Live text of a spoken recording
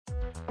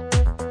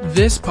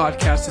This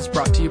podcast is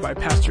brought to you by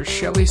Pastor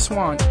Shelly,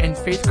 Swann and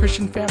Faith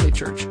Christian Family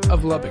Church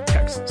of Lubbock,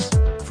 Texas.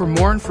 For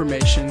more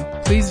information,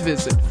 please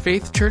visit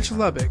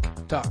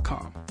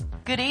faithchurchlubbock.com.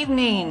 Good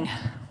evening.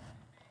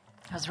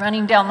 I was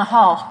running down the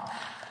hall,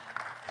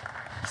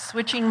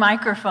 switching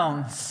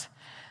microphones.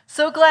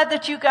 So glad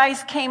that you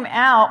guys came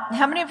out.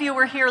 How many of you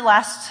were here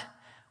last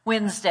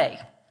Wednesday?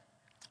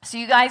 So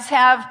you guys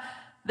have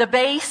the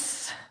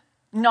base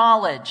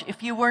knowledge.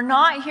 If you were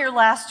not here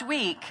last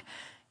week,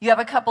 you have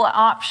a couple of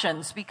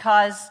options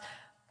because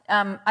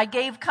I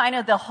gave kind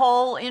of the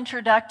whole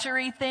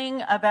introductory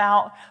thing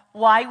about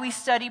why we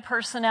study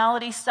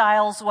personality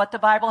styles, what the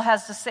Bible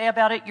has to say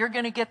about it. You're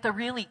going to get the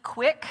really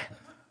quick,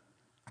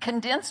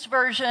 condensed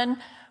version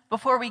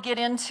before we get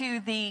into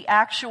the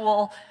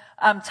actual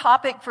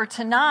topic for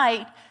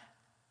tonight.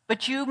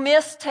 But you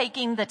missed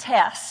taking the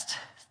test.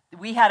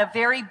 We had a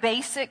very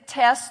basic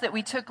test that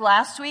we took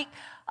last week.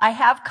 I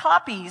have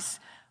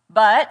copies,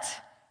 but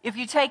if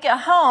you take it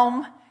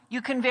home,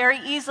 you can very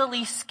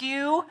easily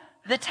skew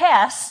the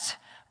test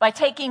by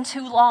taking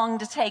too long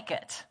to take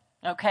it,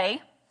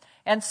 okay?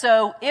 And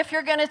so if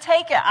you're going to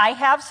take it, I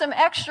have some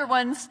extra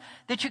ones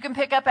that you can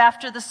pick up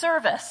after the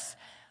service.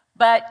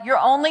 But you're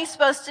only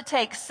supposed to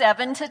take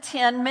 7 to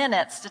 10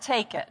 minutes to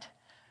take it.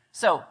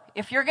 So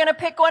if you're going to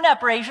pick one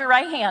up, raise your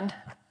right hand.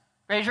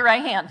 Raise your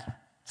right hand.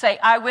 Say,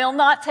 I will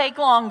not take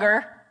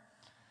longer,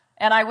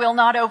 and I will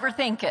not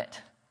overthink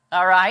it,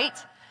 all right?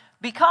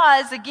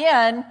 Because,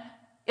 again,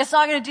 it's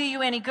not going to do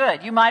you any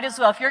good. You might as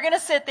well, if you're going to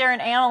sit there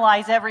and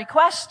analyze every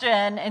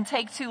question and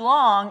take too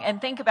long and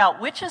think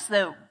about which is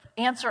the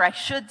answer I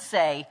should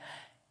say,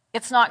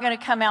 it's not going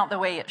to come out the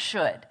way it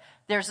should.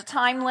 There's a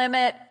time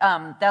limit.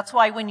 That's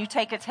why when you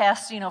take a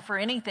test, for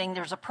anything,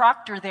 there's a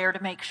proctor there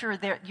to make sure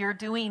that you're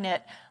doing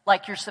it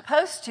like you're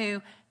supposed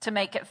to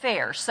make it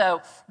fair.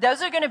 So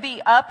those are going to be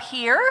up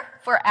here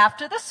for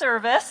after the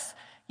service.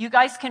 You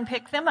guys can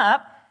pick them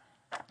up.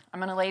 I'm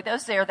going to lay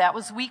those there. That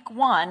was week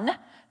 1.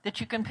 That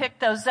you can pick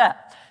those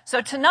up. So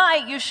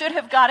tonight you should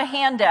have got a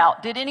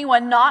handout. Did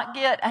anyone not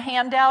get a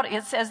handout?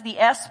 It says the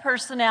S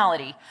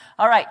personality.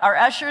 All right, our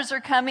ushers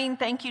are coming.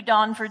 Thank you,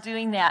 Dawn, for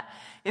doing that.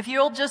 If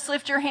you'll just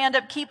lift your hand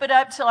up, keep it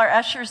up till our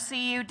ushers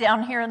see you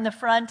down here in the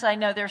front. I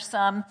know there's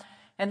some.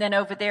 And then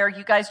over there,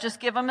 you guys just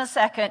give them a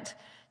second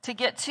to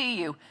get to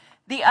you.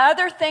 The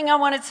other thing I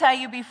want to tell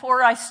you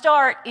before I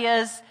start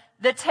is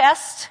the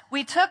test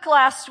we took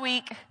last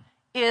week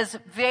is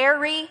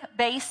very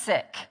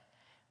basic.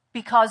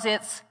 Because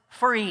it's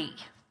free,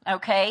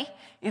 okay?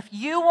 If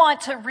you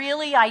want to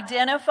really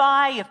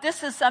identify, if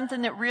this is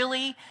something that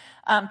really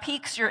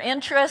piques your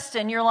interest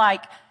and you're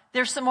like,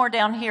 there's some more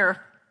down here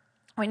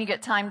when you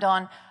get timed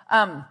on,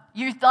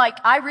 you're like,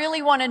 I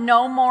really want to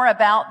know more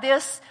about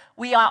this.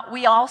 We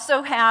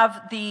also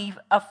have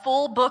a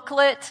full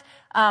booklet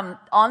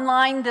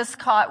online.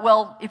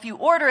 If you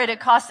order it, it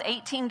costs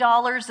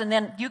 $18, and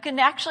then you can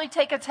actually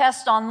take a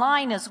test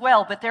online as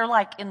well, but they're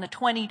like in the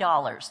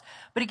 $20.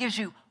 But it gives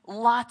you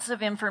lots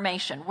of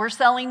information. We're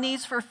selling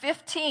these for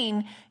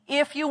 $15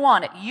 if you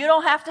want it. You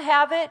don't have to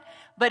have it,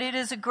 but it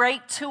is a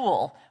great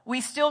tool. We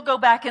still go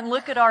back and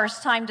look at ours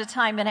time to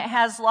time, and it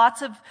has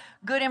lots of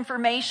good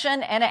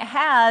information, and it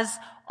has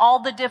all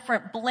the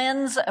different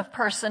blends of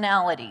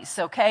personalities,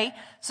 okay?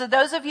 So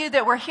those of you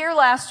that were here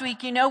last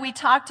week, we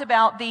talked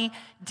about the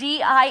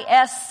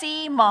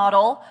DISC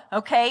model,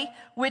 okay,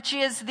 which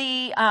is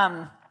the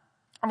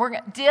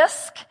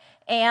DISC.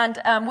 And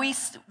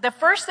the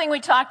first thing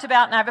we talked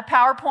about, and I have a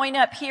PowerPoint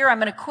up here, I'm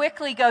going to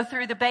quickly go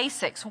through the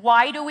basics.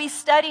 Why do we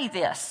study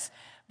this?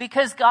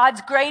 Because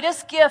God's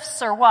greatest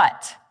gifts are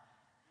what?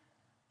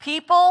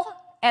 People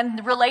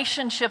and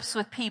relationships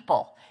with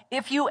people.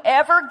 If you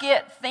ever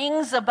get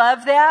things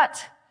above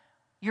that,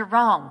 you're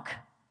wrong.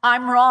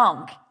 I'm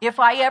wrong. If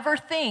I ever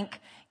think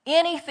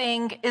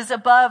anything is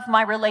above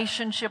my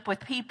relationship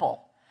with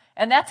people.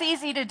 And that's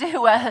easy to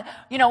do.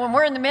 When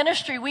we're in the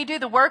ministry, we do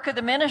the work of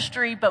the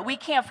ministry, but we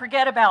can't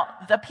forget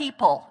about the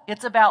people.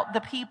 It's about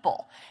the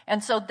people.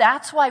 And so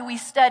that's why we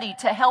study,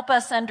 to help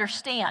us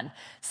understand.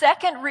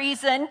 Second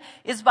reason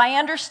is by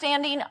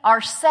understanding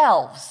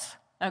ourselves.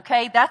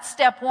 Okay, that's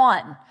step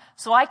 1.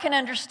 So I can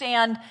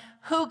understand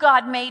who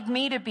God made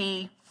me to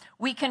be.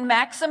 We can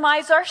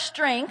maximize our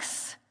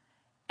strengths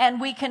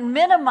and we can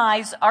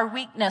minimize our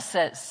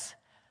weaknesses.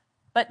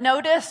 But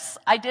notice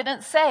I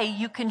didn't say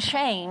you can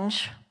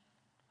change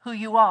who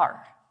you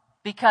are,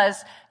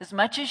 because as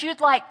much as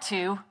you'd like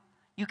to,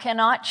 you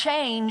cannot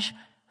change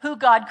who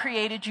God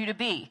created you to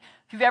be.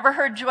 If you've ever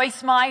heard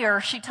Joyce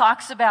Meyer, she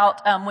talks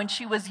about when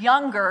she was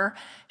younger,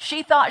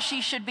 she thought she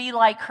should be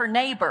like her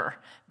neighbor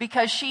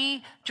because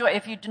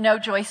if you know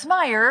Joyce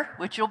Meyer,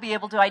 which you'll be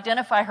able to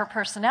identify her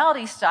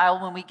personality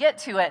style when we get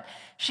to it,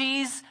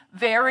 she's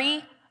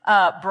very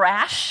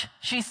brash.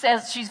 She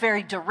says she's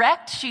very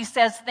direct. She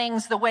says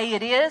things the way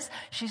it is.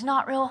 She's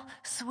not real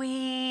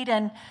sweet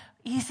and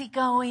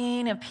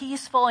easygoing and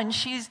peaceful, and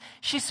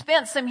she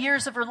spent some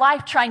years of her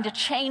life trying to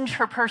change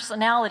her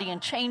personality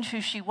and change who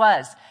she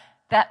was.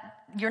 That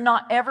you're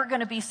not ever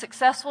going to be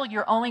successful.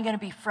 You're only going to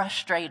be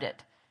frustrated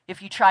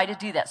if you try to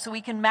do that. So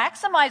we can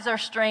maximize our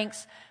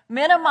strengths,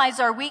 minimize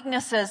our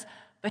weaknesses,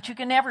 but you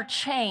can never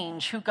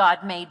change who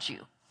God made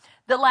you.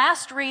 The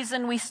last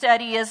reason we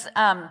study is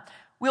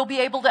we'll be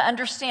able to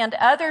understand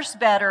others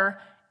better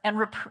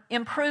and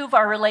improve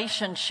our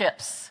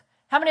relationships.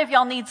 How many of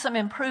y'all need some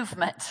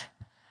improvement?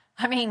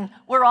 I mean,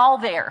 we're all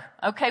there,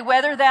 okay?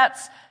 Whether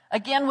that's,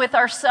 again, with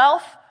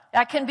ourselves,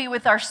 that can be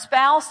with our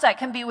spouse, that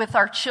can be with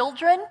our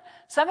children.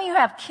 Some of you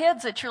have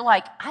kids that you're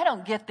like, I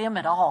don't get them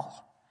at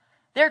all.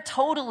 They're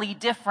totally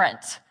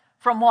different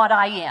from what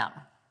I am.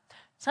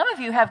 Some of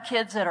you have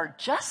kids that are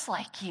just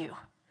like you.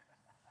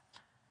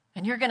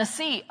 And you're going to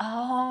see,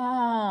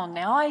 oh,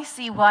 now I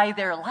see why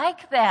they're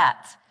like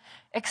that.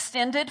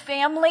 Extended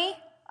family.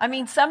 I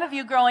mean, some of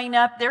you growing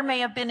up, there may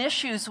have been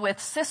issues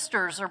with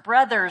sisters or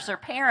brothers or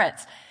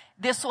parents.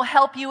 This will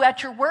help you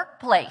at your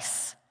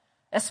workplace.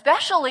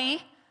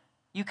 Especially,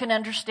 you can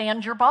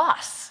understand your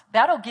boss.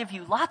 That'll give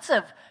you lots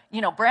of,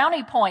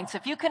 brownie points.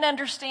 If you can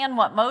understand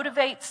what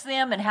motivates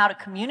them and how to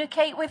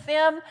communicate with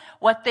them,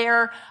 what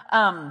their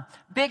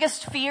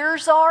biggest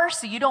fears are,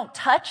 so you don't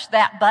touch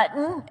that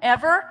button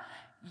ever,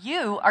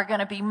 you are going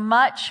to be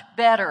much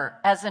better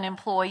as an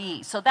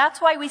employee. So that's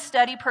why we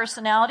study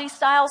personality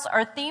styles.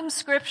 Our theme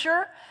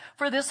scripture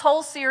for this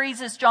whole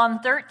series is John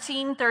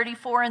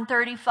 13:34 and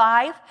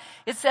 35.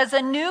 It says,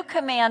 "A new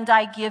command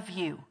I give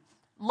you,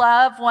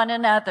 love one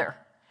another.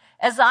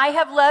 As I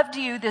have loved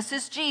you," this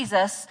is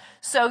Jesus,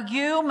 "so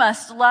you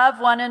must love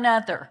one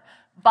another.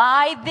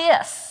 By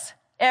this,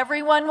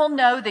 everyone will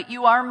know that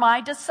you are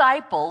my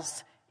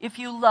disciples if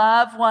you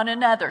love one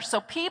another." So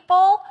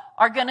people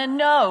are going to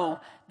know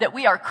that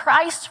we are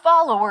Christ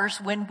followers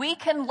when we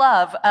can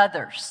love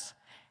others.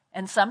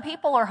 And some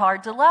people are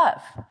hard to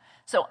love.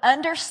 So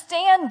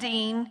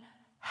understanding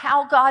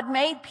how God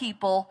made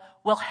people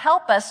will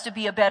help us to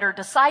be a better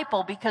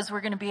disciple because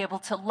we're going to be able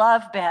to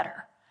love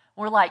better.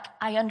 We're like,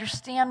 I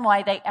understand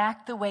why they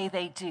act the way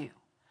they do,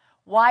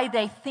 why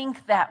they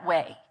think that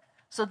way.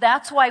 So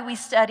that's why we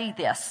study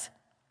this.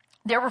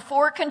 There were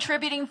 4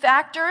 contributing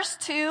factors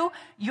to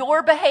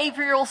your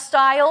behavioral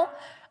style.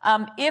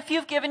 If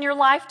you've given your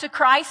life to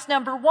Christ,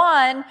 number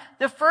 1,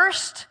 the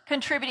first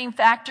contributing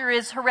factor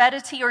is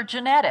heredity or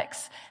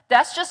genetics.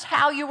 That's just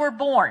how you were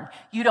born.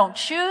 You don't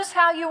choose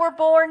how you were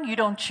born. You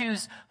don't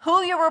choose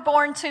who you were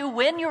born to,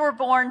 when you were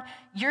born.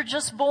 You're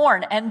just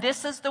born, and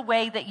this is the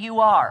way that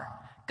you are.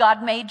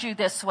 God made you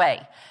this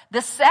way.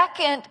 The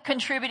second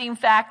contributing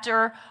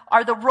factor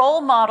are the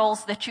role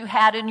models that you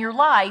had in your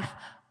life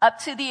up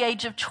to the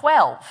age of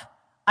 12.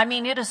 I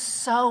mean, it is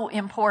so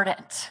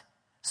important.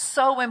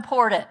 So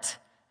important.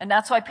 And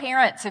that's why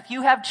parents, if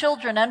you have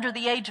children under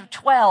the age of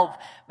 12,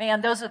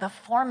 man, those are the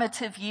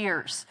formative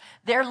years.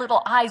 Their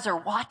little eyes are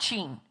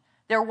watching.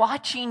 They're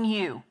watching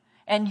you.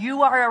 And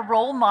you are a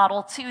role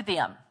model to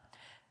them.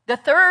 The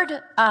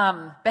third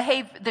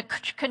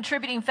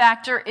contributing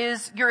factor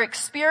is your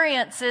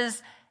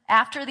experiences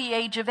after the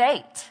age of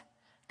 8.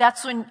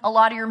 That's when a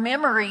lot of your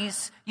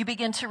memories, you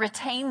begin to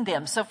retain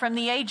them. So from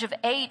the age of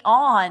 8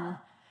 on,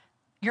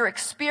 your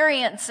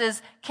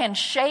experiences can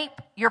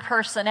shape your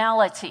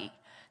personality.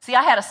 See,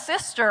 I had a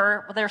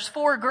sister. There's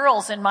 4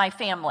 girls in my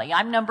family.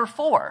 I'm number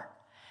 4.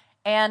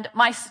 And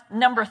my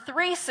number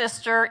 3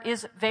 sister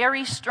is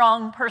very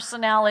strong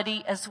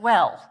personality as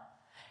well.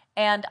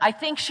 And I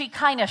think she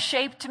kind of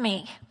shaped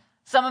me.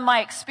 Some of my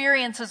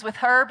experiences with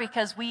her,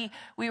 because we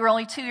were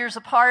only 2 years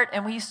apart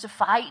and we used to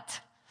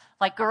fight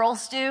like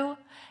girls do.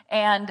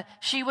 And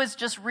she was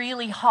just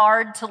really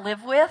hard to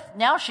live with.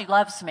 Now she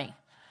loves me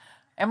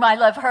and I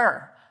love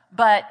her,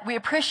 but we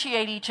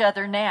appreciate each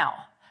other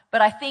now.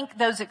 But I think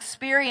those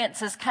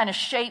experiences kind of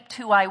shaped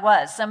who I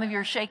was. Some of you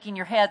are shaking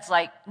your heads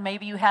like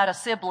maybe you had a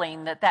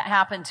sibling that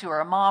happened to,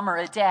 or a mom or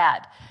a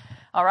dad.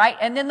 All right.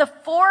 And then the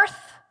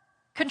fourth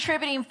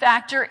contributing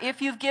factor,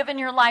 if you've given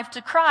your life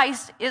to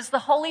Christ, is the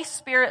Holy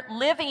Spirit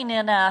living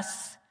in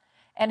us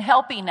and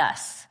helping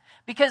us.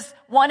 Because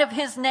one of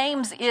his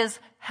names is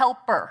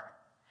helper.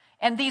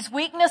 And these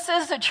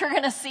weaknesses that you're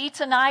going to see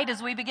tonight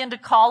as we begin to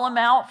call them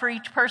out for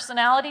each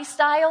personality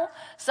style,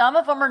 some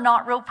of them are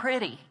not real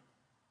pretty.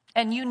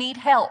 And you need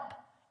help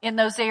in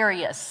those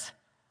areas.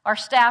 Our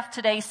staff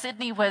today,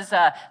 Sydney, was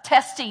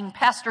testing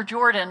Pastor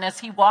Jordan as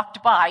he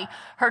walked by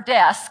her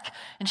desk.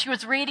 And she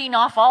was reading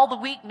off all the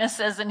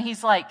weaknesses. And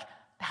he's like,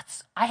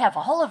 I have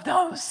all of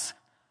those.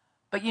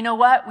 But you know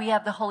what? We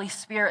have the Holy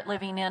Spirit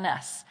living in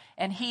us.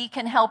 And he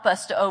can help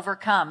us to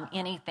overcome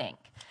anything.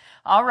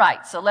 All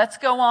right, so let's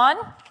go on.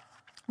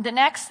 The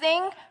next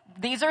thing,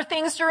 these are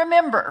things to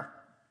remember.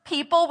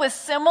 People with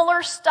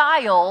similar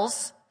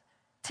styles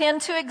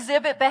tend to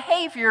exhibit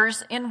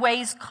behaviors in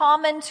ways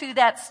common to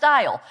that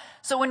style.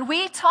 So when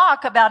we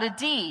talk about a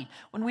D,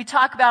 when we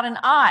talk about an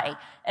I,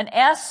 an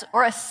S,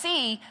 or a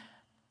C,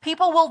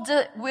 people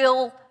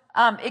will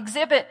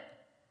exhibit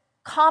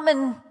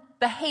common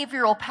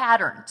behavioral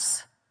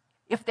patterns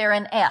if they're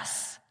an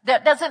S.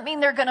 That doesn't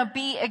mean they're going to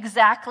be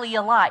exactly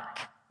alike,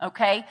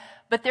 okay?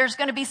 But there's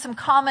going to be some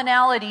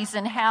commonalities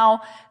in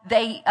how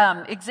they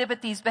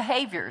exhibit these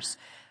behaviors.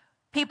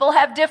 People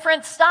have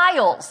different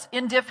styles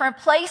in different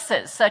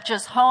places, such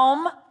as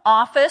home,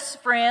 office,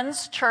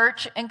 friends,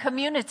 church, and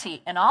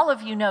community. And all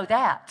of you know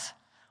that.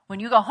 When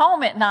you go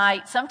home at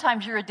night,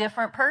 sometimes you're a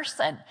different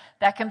person.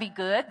 That can be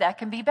good, that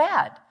can be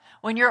bad.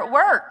 When you're at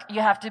work, you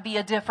have to be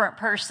a different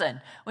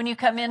person. When you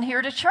come in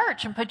here to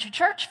church and put your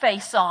church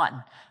face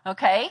on,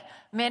 okay?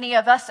 Many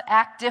of us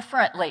act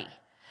differently.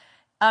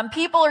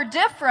 People are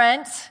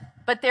different,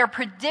 but they're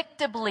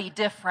predictably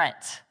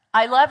different.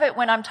 I love it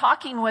when I'm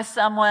talking with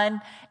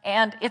someone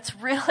and it's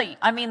really,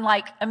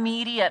 like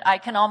immediate. I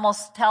can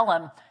almost tell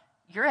them,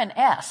 you're an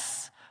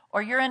S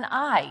or you're an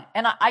I.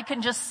 And I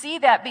can just see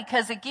that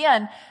because,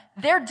 again,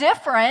 they're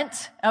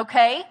different,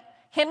 okay?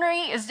 Henry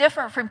is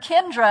different from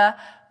Kendra,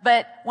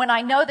 but when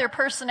I know their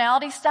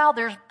personality style,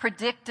 they're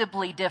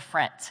predictably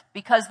different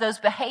because those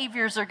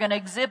behaviors are going to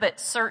exhibit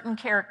certain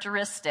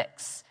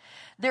characteristics.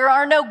 There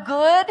are no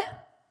good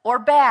or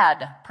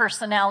bad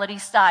personality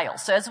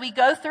styles. So as we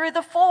go through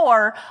the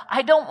 4,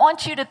 I don't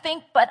want you to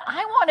think, but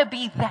I want to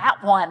be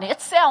that one.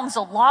 It sounds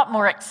a lot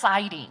more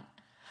exciting.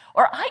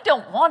 Or I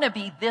don't want to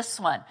be this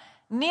one.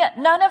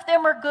 None of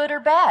them are good or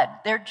bad.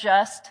 They're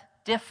just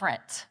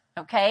different.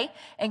 Okay?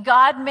 And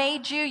God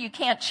made you. You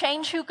can't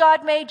change who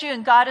God made you.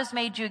 And God has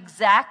made you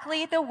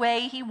exactly the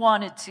way He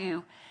wanted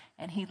to.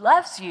 And He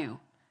loves you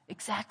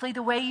exactly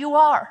the way you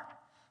are.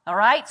 All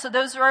right? So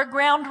those are our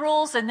ground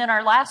rules. And then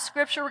our last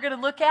scripture we're going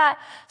to look at,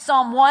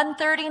 Psalm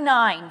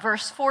 139,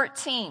 verse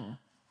 14.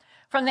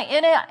 From the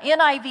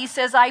NIV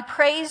says, I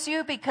praise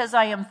you because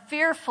I am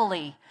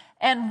fearfully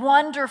and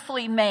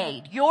wonderfully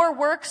made. Your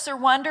works are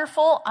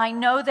wonderful. I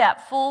know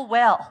that full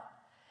well.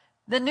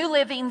 The New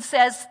Living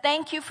says,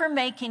 thank you for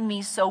making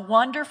me so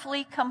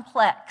wonderfully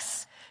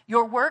complex.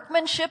 Your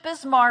workmanship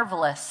is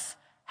marvelous.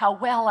 How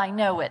well I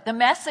know it. The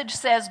Message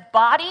says,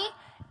 body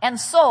and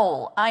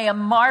soul, I am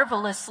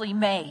marvelously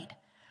made.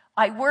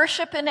 I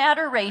worship in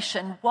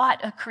adoration.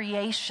 What a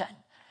creation.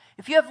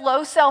 If you have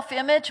low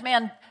self-image,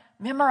 man,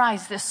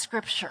 memorize this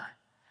scripture.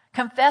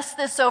 Confess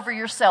this over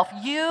yourself.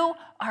 You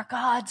are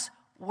God's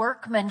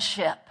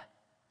workmanship.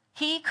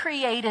 He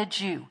created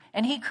you,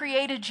 and He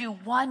created you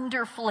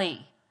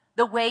wonderfully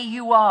the way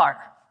you are.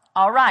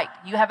 All right,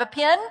 you have a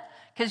pen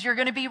because you're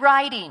going to be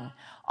writing.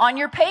 On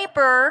your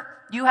paper,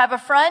 you have a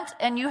front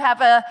and you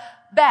have a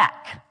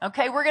back.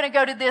 Okay, we're going to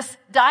go to this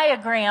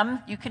diagram.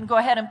 You can go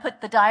ahead and put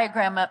the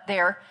diagram up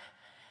there.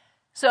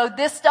 So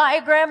this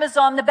diagram is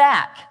on the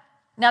back.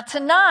 Now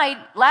tonight,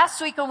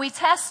 last week when we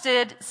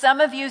tested,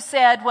 some of you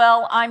said,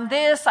 well, I'm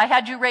this. I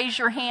had you raise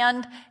your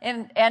hand.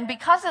 And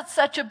because it's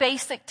such a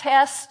basic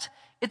test,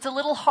 it's a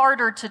little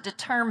harder to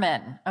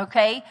determine,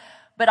 okay?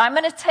 But I'm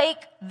going to take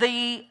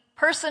the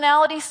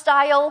personality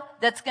style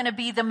that's going to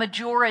be the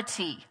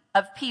majority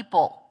of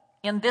people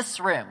in this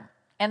room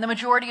and the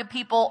majority of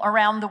people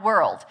around the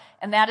world.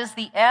 And that is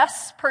the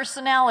S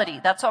personality.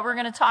 That's what we're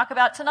going to talk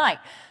about tonight.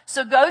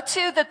 So go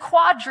to the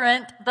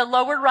quadrant, the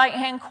lower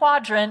right-hand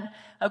quadrant,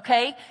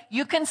 okay?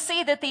 You can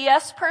see that the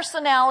S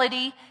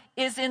personality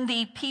is in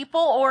the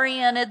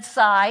people-oriented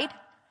side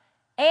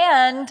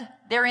and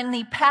they're in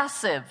the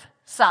passive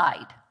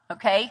side,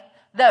 okay?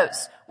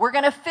 Those. We're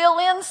going to fill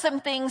in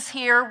some things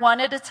here one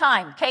at a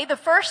time, okay? The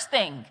first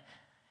thing,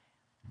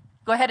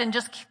 go ahead and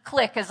just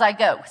click as I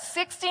go.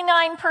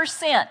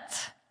 69%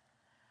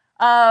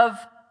 of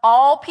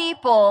all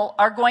people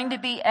are going to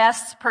be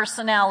S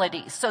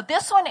personalities. So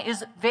this one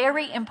is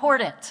very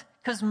important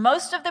because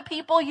most of the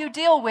people you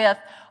deal with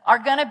are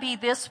going to be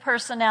this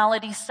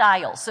personality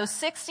style. So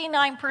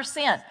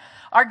 69%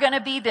 are going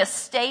to be this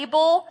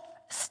stable,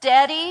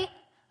 steady,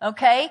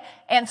 okay,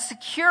 and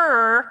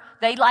secure.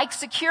 They like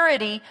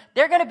security.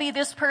 They're going to be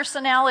this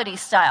personality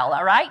style.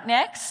 All right,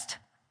 next.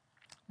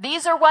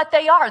 These are what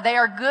they are. They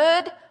are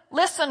good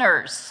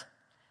listeners.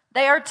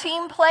 They are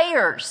team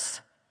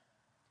players.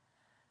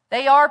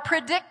 They are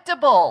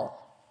predictable.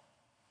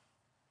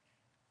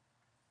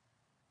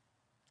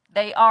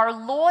 They are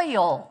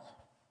loyal,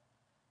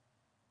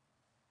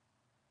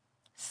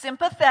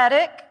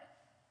 sympathetic,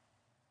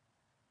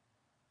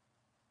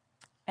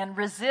 and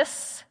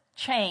resists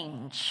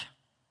change.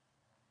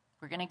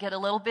 We're going to get a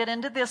little bit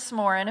into this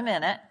more in a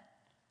minute.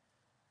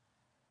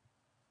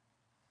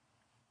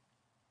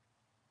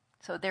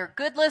 So they're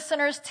good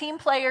listeners, team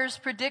players,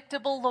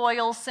 predictable,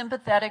 loyal,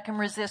 sympathetic, and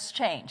resist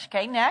change.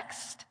 Okay,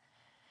 next.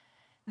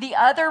 The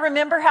other,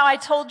 remember how I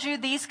told you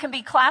these can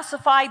be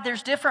classified?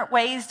 There's different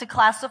ways to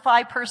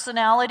classify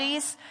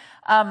personalities.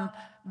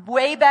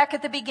 Way back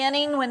at the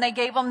beginning when they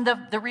gave them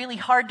the really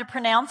hard to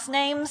pronounce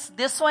names,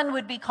 this one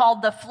would be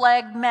called the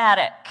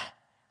phlegmatic.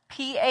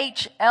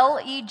 Phlegmatic,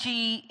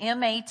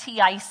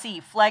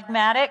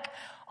 phlegmatic.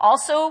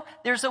 Also,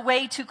 there's a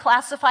way to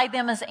classify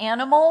them as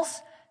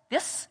animals.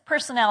 This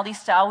personality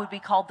style would be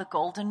called the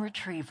golden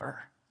retriever.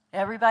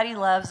 Everybody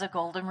loves a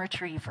golden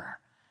retriever.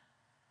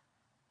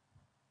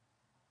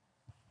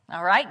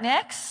 All right,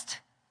 next.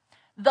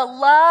 The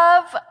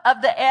love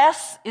of the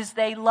S is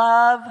they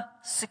love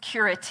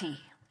security.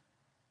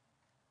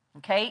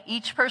 Okay,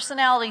 each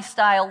personality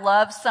style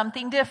loves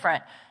something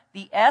different.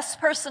 The S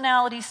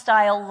personality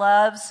style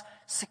loves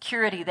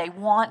security. They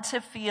want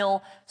to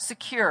feel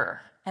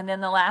secure. And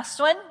then the last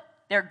one,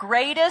 their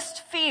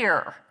greatest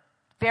fear,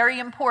 very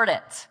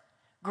important,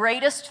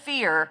 greatest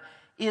fear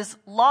is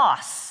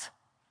loss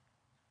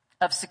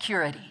of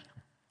security.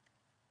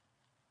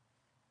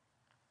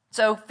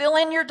 So fill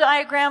in your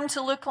diagram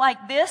to look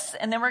like this,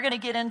 and then we're going to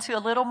get into a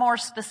little more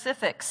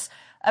specifics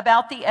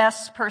about the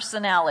S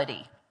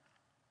personality.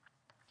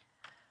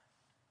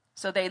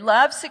 So they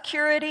love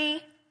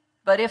security,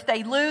 but if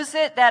they lose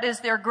it, that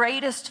is their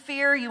greatest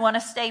fear. You want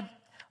to stay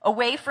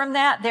away from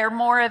that. They're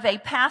more of a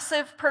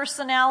passive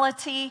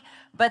personality,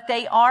 but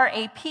they are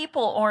a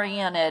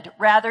people-oriented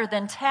rather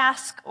than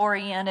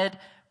task-oriented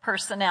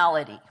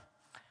personality.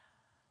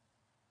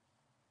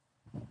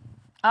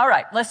 All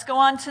right, let's go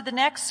on to the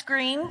next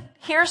screen.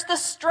 Here's the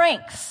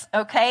strengths,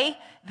 okay?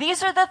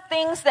 These are the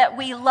things that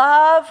we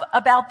love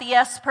about the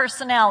S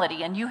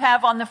personality. And you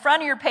have on the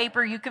front of your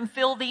paper, you can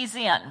fill these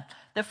in.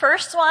 The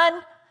first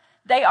one,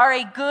 they are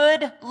a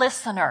good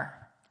listener.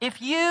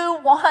 If you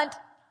want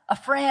a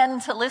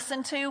friend to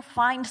listen to,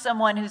 find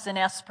someone who's an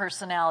S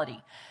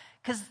personality.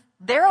 Because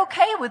they're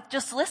okay with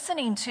just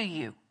listening to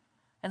you.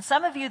 And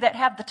some of you that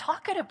have the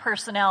talkative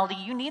personality,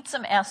 you need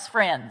some S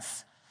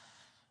friends.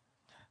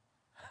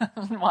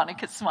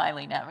 Monica's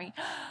smiling at me.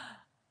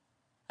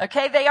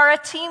 Okay, they are a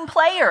team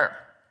player.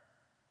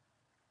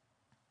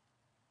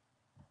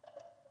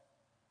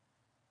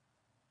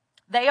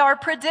 They are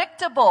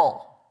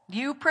predictable.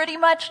 You pretty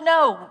much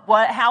know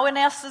how an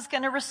S is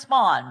going to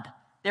respond.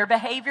 Their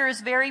behavior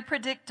is very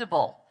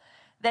predictable.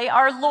 They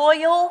are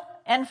loyal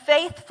and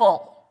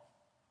faithful.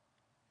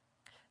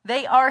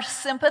 They are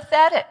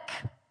sympathetic.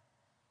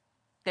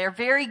 They're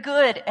very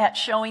good at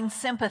showing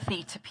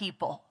sympathy to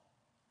people.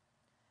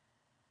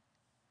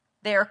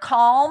 They're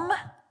calm.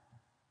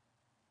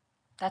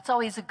 That's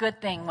always a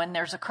good thing when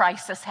there's a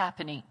crisis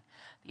happening.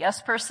 The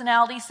S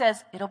personality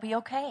says, it'll be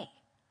okay.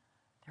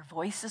 Their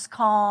voice is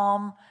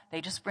calm. They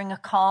just bring a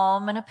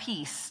calm and a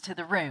peace to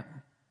the room.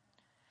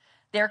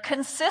 They're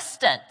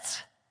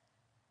consistent.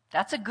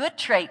 That's a good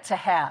trait to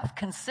have,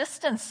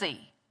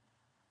 consistency.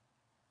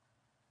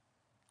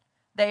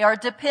 They are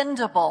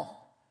dependable.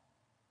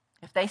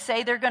 If they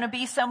say they're going to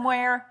be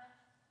somewhere,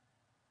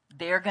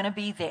 they're going to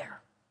be there.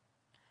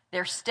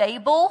 They're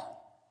stable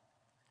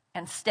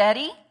and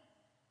steady.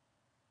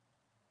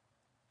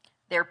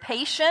 They're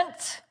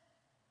patient.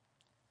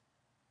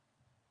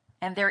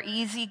 And they're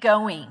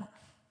easygoing.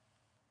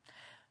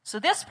 So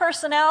this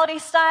personality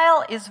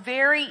style is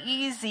very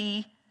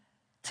easy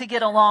to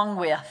get along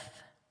with.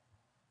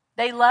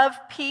 They love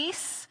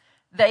peace.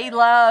 They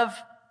love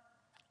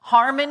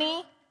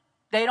harmony.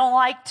 They don't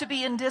like to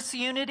be in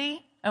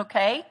disunity,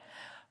 okay?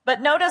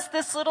 But notice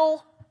this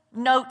little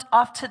note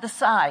off to the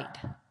side.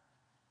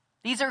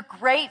 These are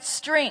great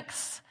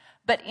strengths,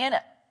 but in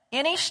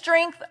any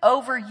strength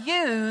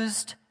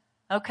overused,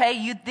 okay,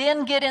 you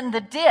then get in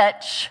the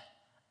ditch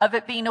of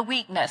it being a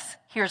weakness.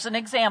 Here's an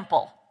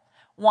example.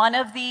 One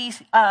of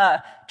these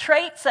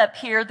traits up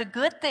here, the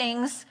good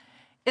things,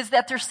 is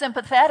that they're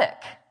sympathetic.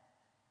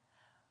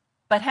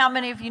 But how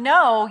many of you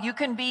know you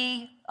can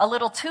be a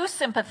little too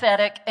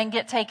sympathetic and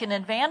get taken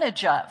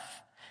advantage of?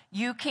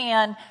 You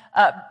can,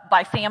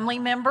 by family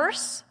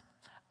members.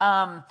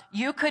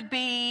 You could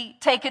be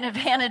taken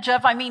advantage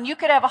of. I mean, you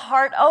could have a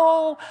heart,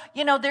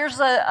 there's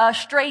a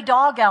stray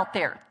dog out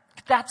there.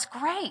 That's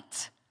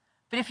great.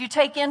 But if you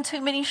take in too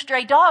many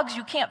stray dogs,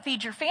 you can't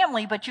feed your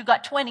family, but you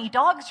got 20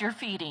 dogs you're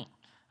feeding.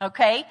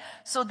 Okay?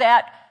 So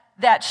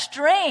that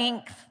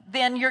strength,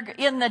 then you're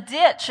in the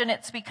ditch and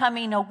it's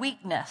becoming a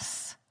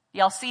weakness.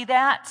 Y'all see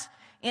that?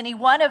 Any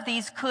one of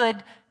these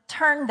could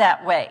turn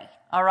that way.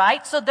 All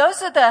right? So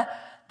those are the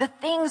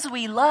things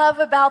we love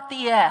about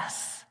the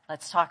S.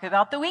 Let's talk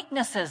about the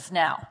weaknesses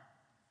now.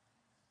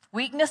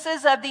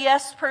 Weaknesses of the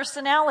S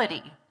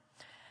personality.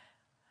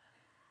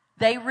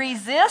 They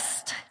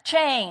resist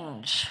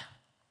change.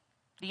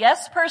 The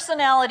S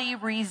personality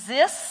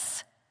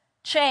resists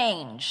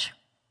change.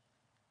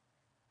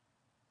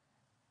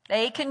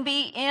 They can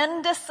be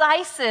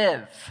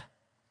indecisive.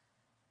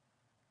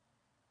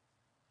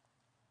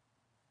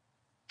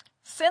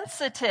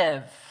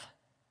 Sensitive.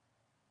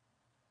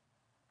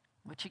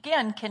 Which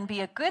again can be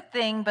a good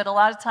thing, but a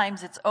lot of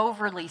times it's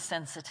overly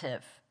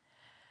sensitive.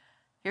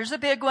 Here's a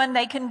big one.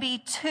 They can be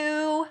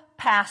too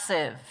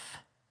passive.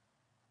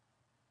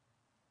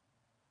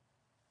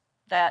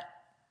 That,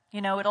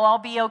 it'll all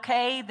be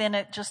okay. Then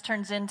it just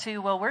turns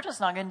into, well, we're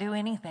just not going to do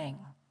anything.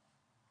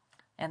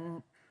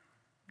 And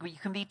you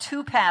can be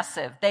too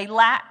passive. They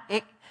lack,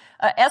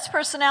 S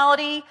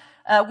personality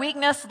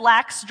weakness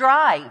lacks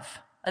drive.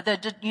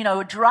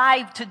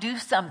 Drive to do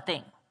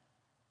something.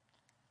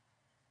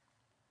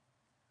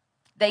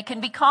 They can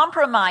be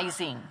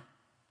compromising.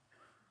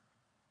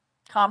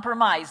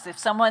 Compromise. If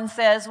someone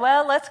says,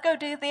 well, let's go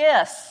do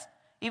this,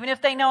 even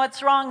if they know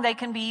it's wrong, they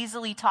can be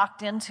easily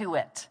talked into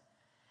it.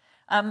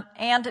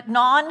 And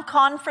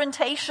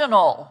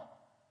non-confrontational.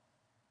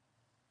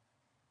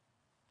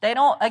 They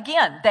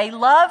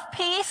love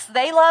peace,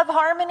 they love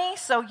harmony,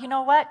 so you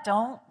know what?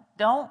 Don't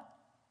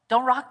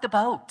rock the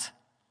boat.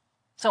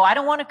 So I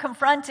don't want to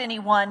confront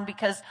anyone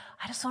because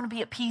I just want to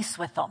be at peace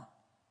with them.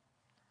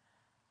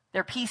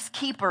 They're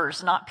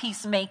peacekeepers, not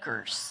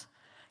peacemakers.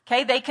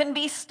 Okay, they can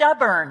be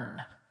stubborn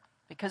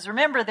because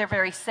remember, they're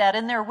very set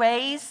in their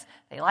ways.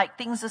 They like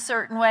things a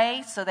certain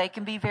way, so they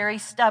can be very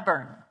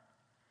stubborn.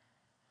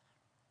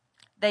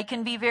 They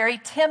can be very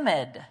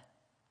timid.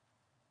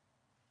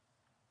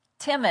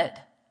 Timid,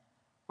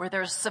 where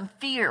there's some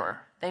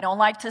fear. They don't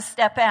like to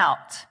step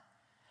out.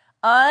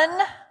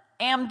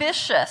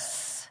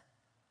 Unambitious.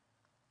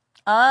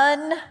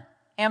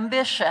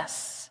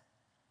 Unambitious.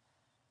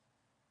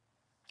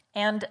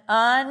 And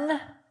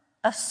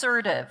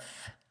unassertive.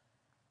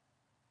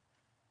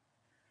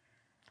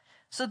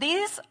 So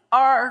these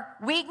are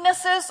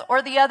weaknesses,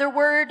 or the other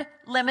word,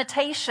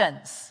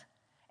 limitations.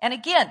 And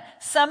again,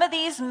 some of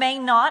these may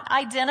not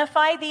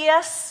identify the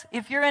S.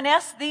 If you're an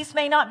S, these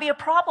may not be a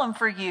problem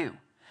for you.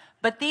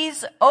 But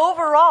these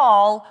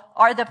overall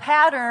are the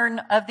pattern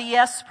of the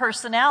S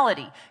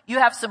personality. You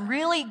have some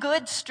really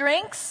good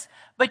strengths,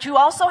 but you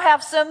also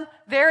have some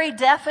very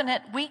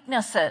definite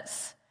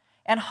weaknesses.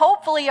 And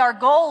hopefully our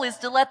goal is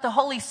to let the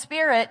Holy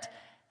Spirit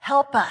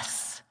help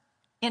us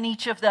in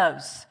each of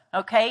those.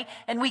 Okay?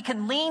 And we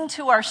can lean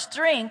to our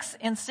strengths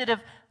instead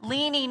of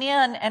leaning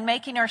in and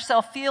making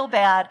ourselves feel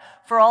bad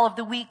for all of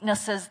the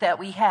weaknesses that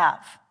we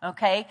have.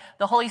 Okay?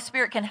 The Holy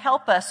Spirit can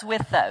help us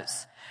with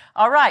those.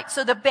 All right.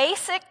 So the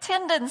basic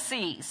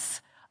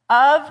tendencies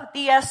of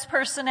the S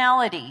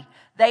personality,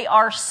 they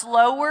are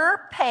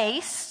slower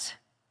paced.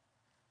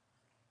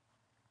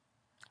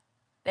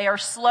 They are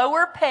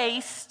slower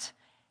paced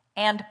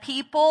and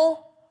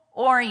people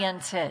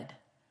oriented.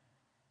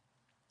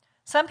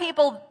 Some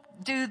people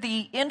do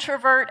the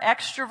introvert,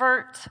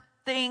 extrovert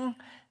thing.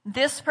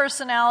 This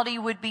personality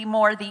would be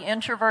more the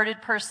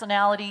introverted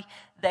personality.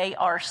 They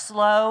are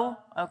slow,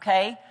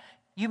 okay?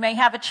 You may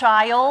have a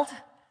child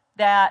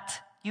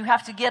that you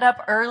have to get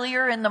up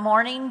earlier in the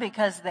morning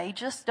because they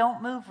just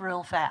don't move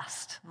real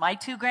fast. My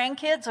 2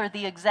 grandkids are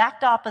the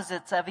exact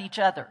opposites of each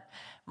other.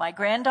 My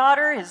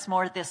granddaughter is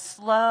more this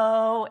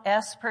slow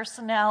S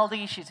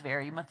personality. She's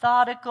very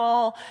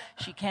methodical.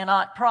 She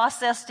cannot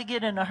process to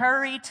get in a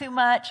hurry too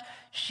much.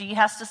 She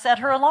has to set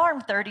her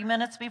alarm 30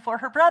 minutes before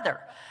her brother,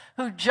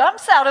 who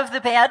jumps out of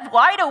the bed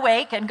wide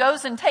awake and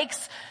goes and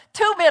takes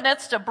 2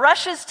 minutes to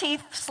brush his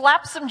teeth,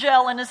 slap some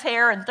gel in his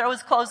hair, and throw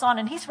his clothes on,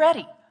 and he's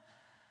ready.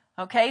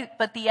 Okay,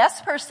 but the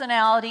S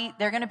personality,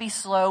 they're going to be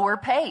slower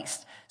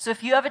paced. So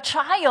if you have a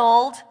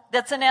child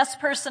that's an S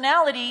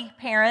personality,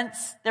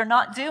 parents, they're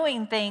not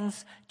doing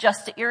things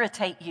just to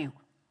irritate you.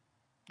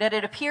 That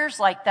it appears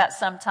like that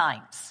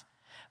sometimes.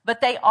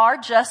 But they are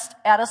just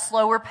at a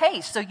slower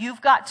pace. So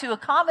you've got to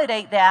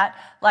accommodate that.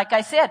 Like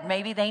I said,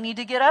 maybe they need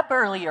to get up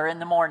earlier in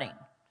the morning.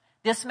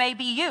 This may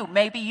be you.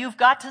 Maybe you've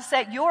got to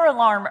set your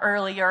alarm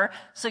earlier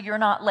so you're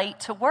not late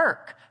to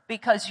work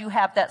because you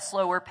have that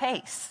slower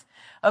pace.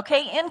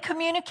 Okay, in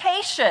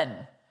communication,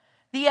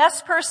 the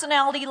S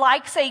personality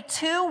likes a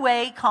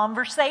two-way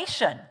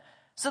conversation.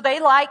 So they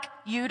like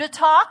you to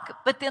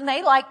talk, but then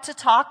they like to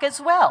talk as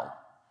well.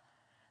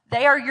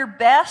 They are your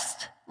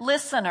best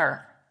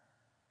listener.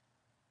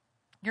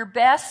 Your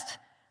best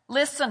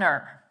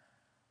listener.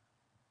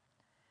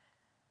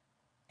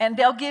 And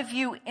they'll give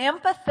you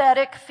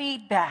empathetic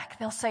feedback.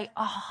 They'll say,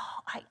 "Oh,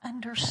 I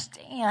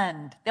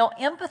understand." They'll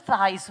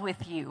empathize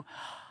with you.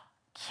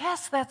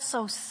 "Yes, that's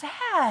so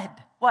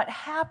sad. What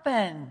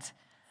happened?"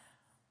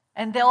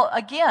 And they'll,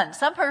 again,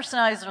 some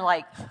personalities are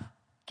like,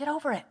 "Get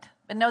over it."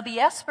 But no, the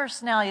S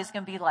personality is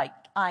going to be like,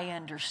 "I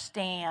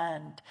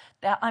understand.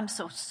 That I'm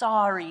so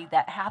sorry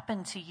that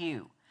happened to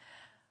you."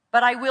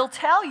 But I will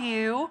tell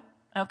you,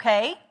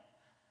 okay,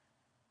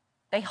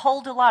 they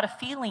hold a lot of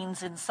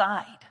feelings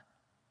inside.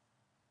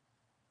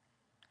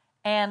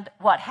 And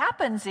what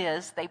happens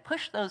is they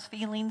push those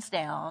feelings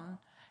down,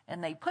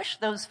 and they push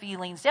those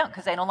feelings down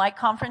because they don't like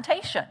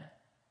confrontation.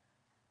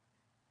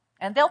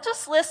 And they'll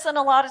just listen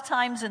a lot of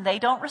times and they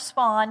don't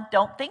respond.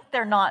 Don't think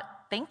they're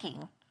not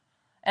thinking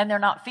and they're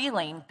not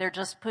feeling. They're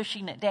just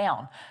pushing it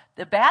down.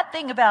 The bad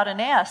thing about an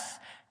S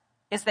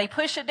is they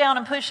push it down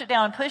and push it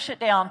down and push it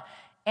down.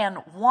 And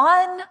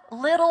one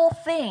little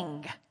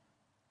thing,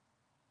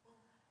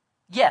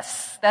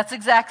 yes, that's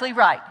exactly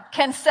right,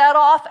 can set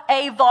off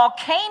a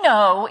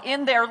volcano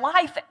in their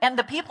life. And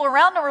the people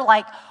around them are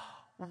like,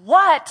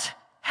 "What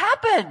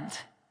happened?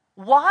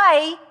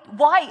 Why?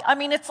 I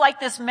mean, it's like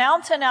this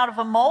mountain out of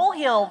a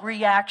molehill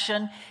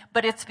reaction,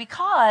 but it's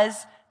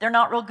because they're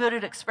not real good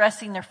at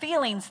expressing their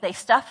feelings. They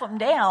stuff them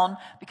down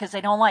because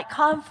they don't like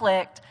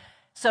conflict.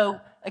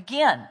 So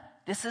again,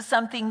 this is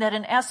something that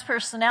an S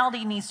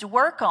personality needs to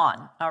work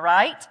on, all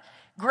right?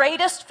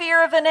 Greatest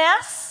fear of an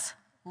S?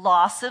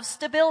 Loss of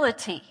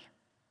stability.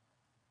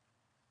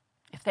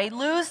 If they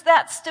lose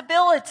that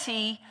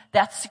stability,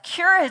 that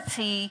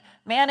security,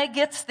 man, it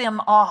gets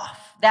them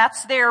off.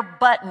 That's their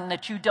button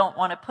that you don't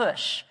want to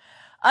push.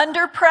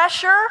 Under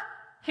pressure,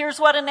 here's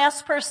what an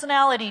S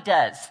personality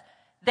does.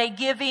 They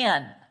give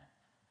in.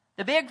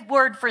 The big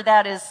word for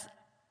that is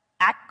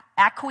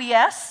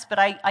acquiesce, but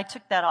I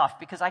took that off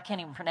because I can't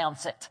even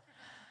pronounce it.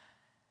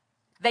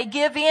 They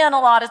give in a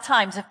lot of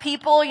times. If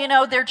people,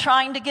 they're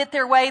trying to get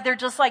their way, they're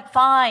just like,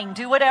 fine,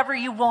 do whatever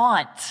you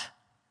want.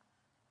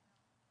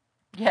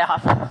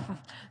 Yeah.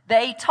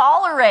 They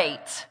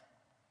tolerate.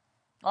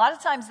 A lot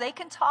of times they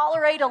can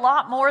tolerate a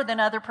lot more than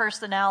other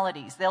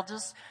personalities. They'll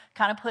just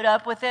kind of put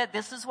up with it.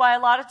 This is why a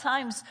lot of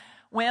times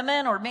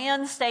women or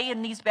men stay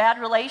in these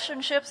bad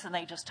relationships and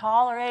they just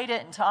tolerate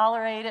it and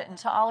tolerate it and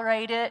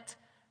tolerate it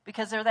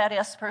because they're that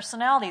S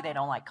personality. They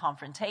don't like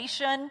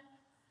confrontation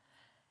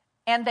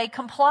and they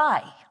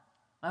comply.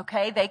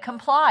 Okay, they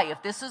comply.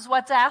 If this is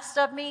what's asked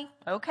of me,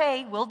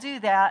 okay, we'll do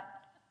that.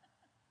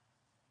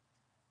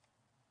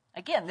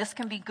 Again, this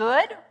can be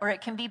good or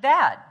it can be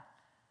bad.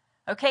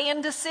 Okay,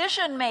 in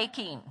decision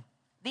making,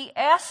 the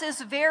S is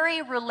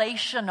very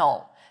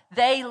relational.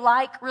 They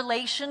like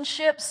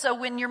relationships, so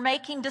when you're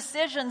making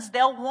decisions,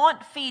 they'll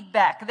want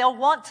feedback. They'll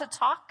want to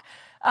talk,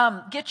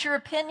 get your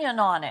opinion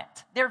on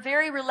it. They're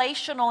very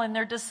relational in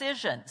their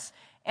decisions.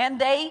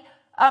 And they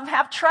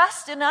have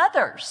trust in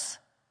others.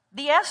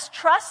 The S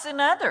trusts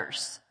in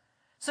others.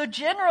 So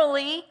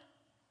generally,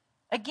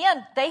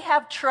 again, they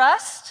have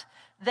trust.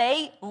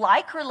 They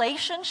like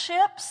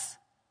relationships.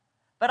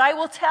 But I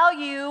will tell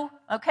you,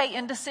 okay,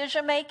 in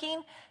decision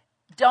making,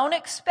 don't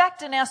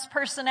expect an S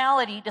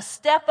personality to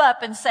step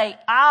up and say,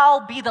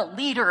 I'll be the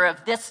leader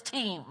of this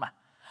team.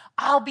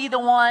 I'll be the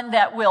one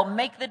that will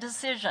make the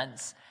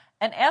decisions.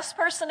 An S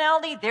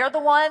personality, they're the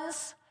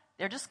ones,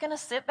 they're just going to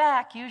sit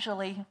back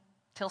usually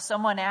till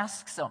someone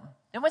asks them.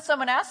 And when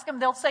someone asks them,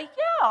 they'll say,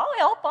 yeah, I'll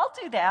help, I'll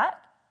do that.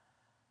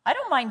 I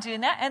don't mind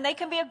doing that. And they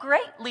can be a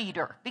great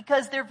leader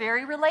because they're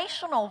very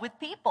relational with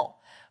people.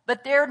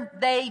 But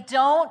they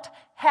don't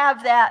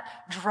have that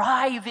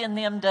drive in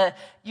them to,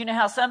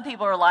 how some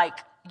people are like,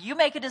 you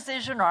make a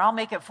decision or I'll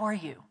make it for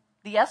you.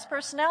 The S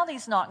personality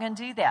is not going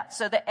to do that.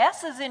 So the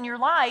S's in your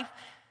life,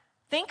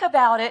 think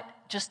about it.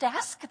 Just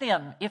ask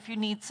them if you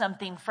need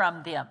something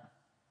from them.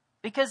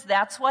 Because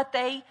that's what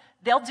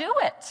they'll do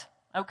it.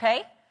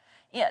 Okay?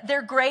 Yeah,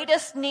 their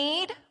greatest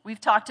need,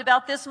 we've talked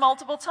about this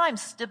multiple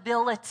times,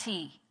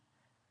 stability.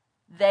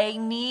 They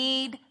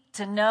need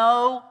to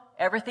know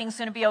everything's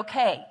going to be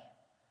okay.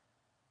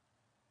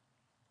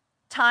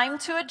 Time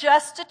to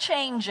adjust to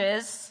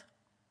changes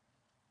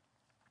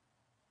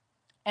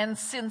and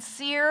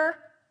sincere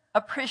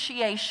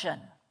appreciation.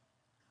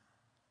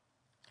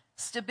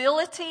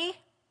 Stability,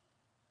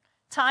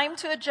 time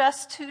to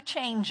adjust to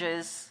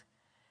changes,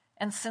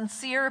 and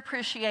sincere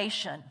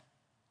appreciation.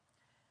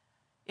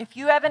 If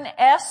you have an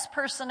S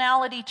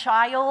personality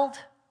child,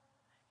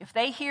 if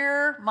they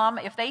hear mom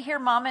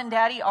and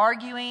daddy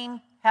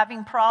arguing,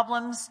 having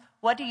problems,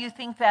 what do you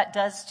think that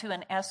does to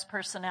an S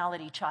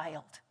personality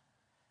child?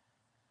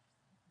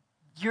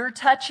 You're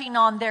touching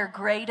on their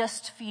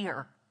greatest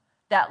fear,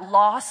 that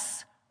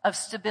loss of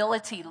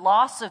stability,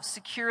 loss of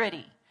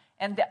security.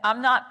 And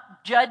I'm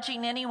not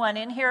judging anyone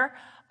in here.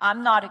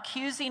 I'm not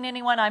accusing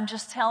anyone. I'm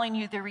just telling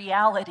you the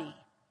reality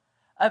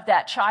of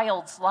that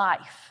child's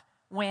life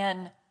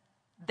when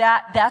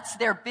that's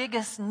their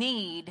biggest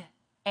need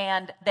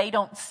and they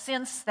don't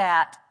sense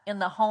that in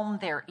the home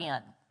they're in.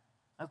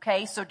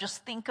 Okay, so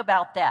just think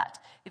about that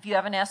if you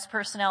have an S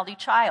personality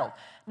child.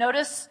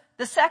 Notice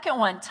the second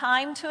one,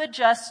 time to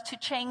adjust to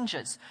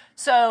changes.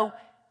 So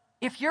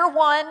if you're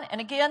one, and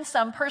again,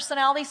 some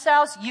personality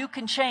styles, you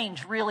can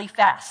change really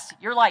fast.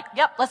 You're like,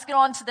 yep, let's get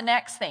on to the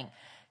next thing.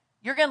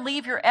 You're going to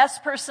leave your S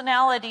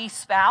personality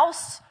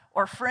spouse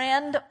or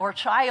friend or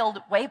child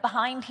way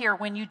behind here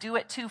when you do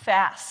it too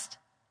fast.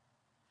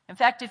 In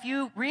fact, if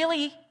you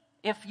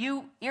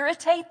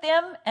irritate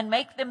them and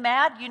make them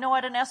mad, you know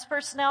what an S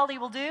personality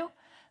will do?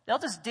 They'll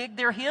just dig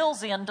their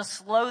heels in to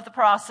slow the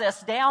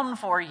process down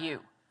for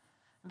you.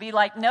 Be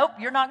like, nope,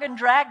 you're not going to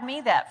drag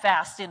me that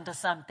fast into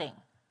something.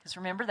 Because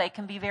remember, they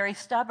can be very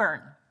stubborn.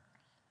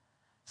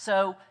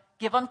 So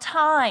give them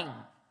time.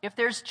 If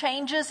there's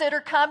changes that are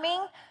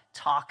coming,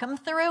 talk them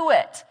through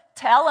it.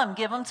 Tell them,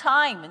 give them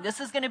time. And this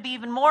is going to be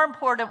even more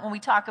important when we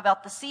talk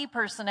about the C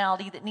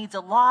personality that needs a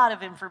lot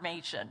of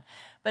information.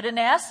 But an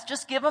S,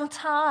 just give them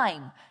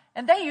time.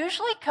 And they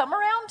usually come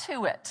around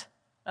to it.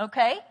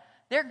 Okay?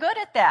 They're good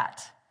at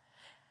that.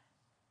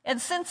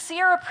 And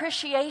sincere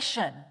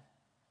appreciation.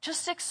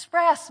 Just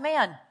express,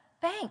 man,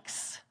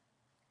 thanks.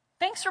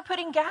 Thanks for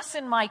putting gas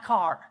in my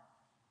car.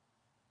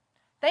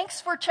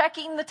 Thanks for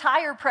checking the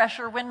tire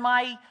pressure when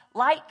my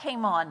light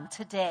came on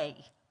today.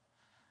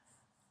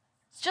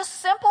 It's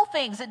just simple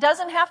things. It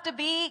doesn't have to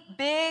be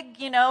big,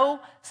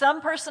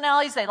 Some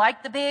personalities, they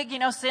like the big,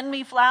 send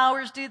me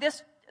flowers, do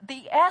this.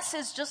 The S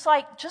is just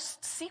like,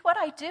 just see what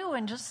I do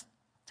and just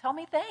tell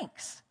me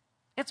thanks.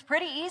 It's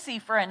pretty easy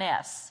for an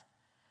S.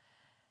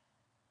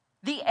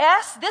 The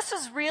S, this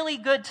is really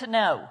good to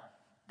know.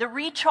 The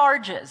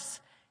recharges.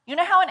 You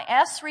know how an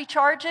S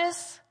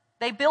recharges?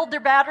 They build their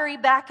battery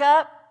back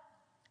up.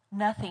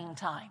 Nothing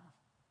time.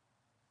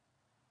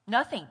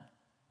 Nothing.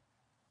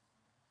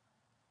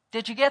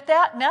 Did you get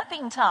that?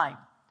 Nothing time.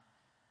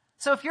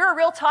 So if you're a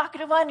real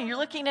talkative one and you're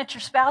looking at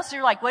your spouse,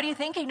 you're like, what are you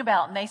thinking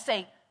about? And they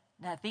say,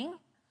 nothing.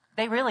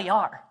 They really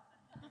are.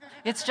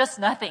 It's just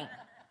nothing.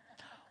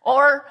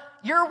 Or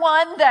you're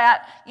one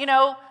that,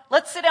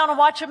 let's sit down and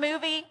watch a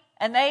movie,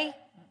 and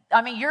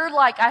you're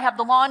like, I have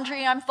the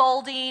laundry I'm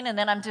folding, and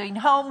then I'm doing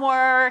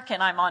homework,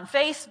 and I'm on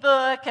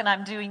Facebook, and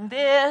I'm doing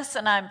this,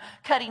 and I'm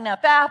cutting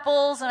up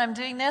apples, and I'm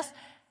doing this.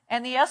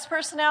 And the S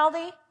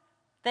personality,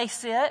 they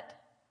sit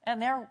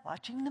and they're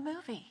watching the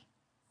movie.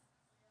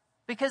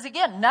 Because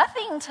again,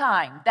 nothing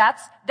time.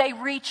 They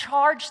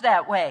recharge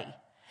that way.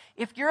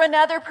 If you're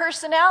another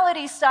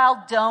personality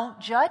style, don't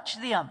judge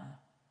them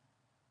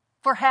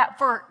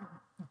for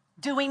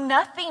doing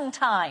nothing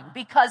time.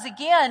 Because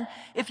again,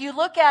 if you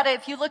look at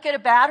a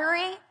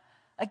battery,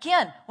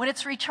 again, when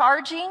it's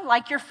recharging,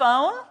 like your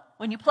phone,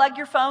 when you plug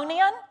your phone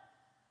in,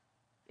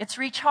 it's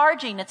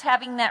recharging. It's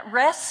having that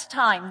rest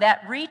time,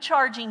 that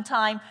recharging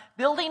time,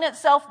 building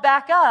itself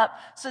back up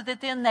so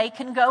that then they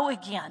can go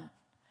again.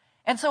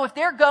 And so if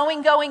they're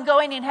going,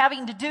 and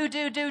having to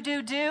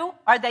do,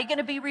 are they going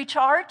to be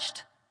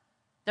recharged?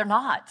 They're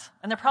not.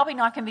 And they're probably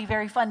not going to be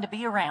very fun to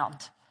be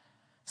around.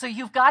 So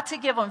you've got to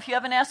give them, if you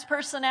have an S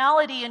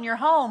personality in your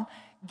home,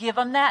 give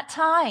them that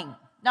time.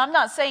 Now, I'm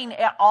not saying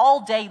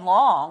all day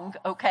long,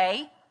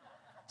 okay?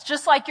 It's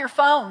just like your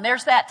phone.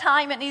 There's that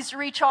time it needs to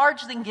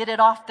recharge, then get it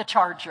off the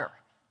charger.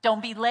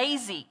 Don't be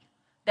lazy.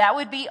 That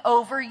would be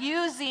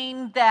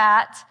overusing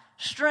that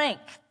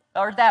strength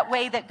or that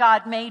way that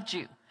God made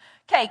you.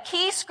 Okay,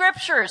 key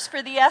scriptures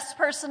for the S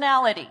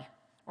personality.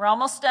 We're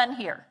almost done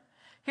here.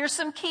 Here's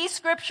some key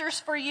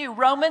scriptures for you.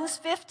 Romans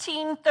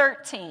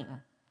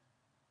 15:13.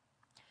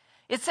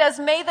 It says,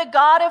 "May the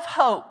God of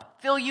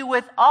hope fill you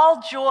with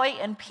all joy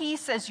and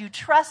peace as you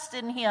trust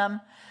in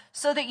him,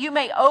 so that you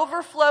may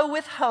overflow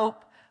with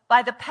hope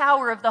by the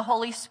power of the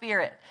Holy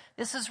Spirit."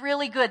 This is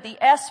really good. The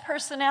S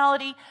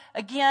personality,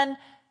 again,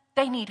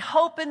 they need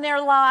hope in their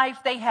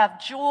life. They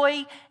have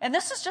joy. And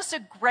this is just a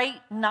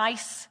great,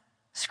 nice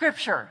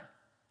scripture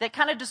that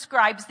kind of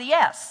describes the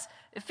S.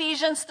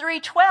 Ephesians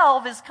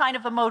 3:12 is kind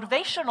of a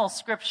motivational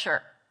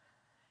scripture.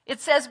 It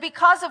says,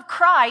 "Because of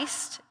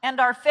Christ and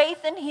our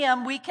faith in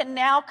him, we can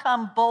now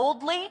come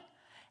boldly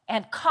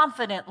and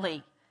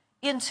confidently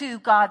into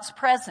God's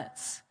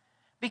presence."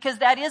 Because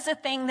that is a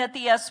thing that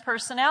the S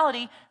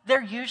personality,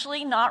 they're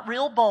usually not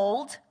real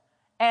bold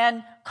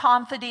and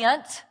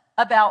confident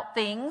about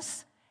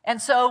things.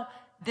 And so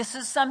this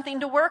is something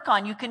to work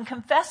on. You can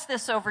confess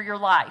this over your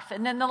life.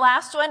 And then the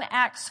last one,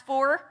 Acts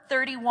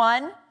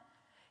 4:31.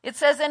 It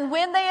says, "And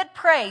when they had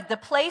prayed, the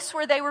place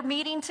where they were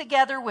meeting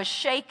together was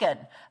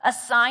shaken, a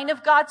sign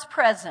of God's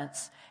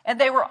presence. And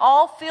they were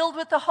all filled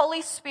with the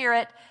Holy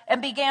Spirit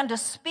and began to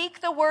speak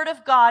the word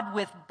of God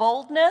with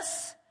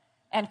boldness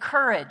and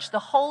courage." The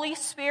Holy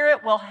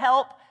Spirit will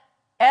help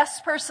S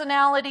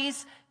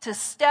personalities to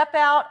step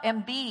out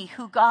and be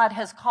who God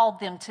has called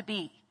them to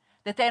be.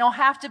 That they don't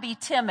have to be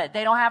timid.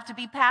 They don't have to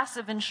be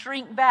passive and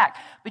shrink back.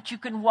 But you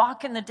can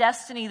walk in the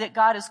destiny that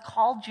God has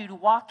called you to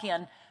walk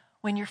in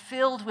when you're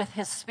filled with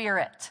his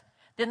Spirit.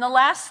 Then the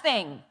last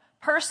thing,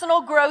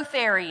 personal growth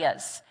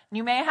areas.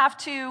 You may have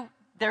to,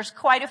 there's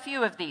quite a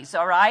few of these,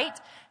 all right?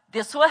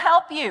 This will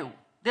help you.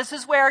 This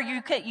is where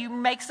you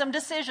make some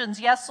decisions.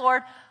 Yes,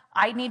 Lord,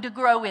 I need to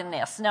grow in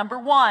this. Number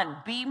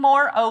one, be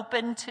more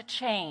open to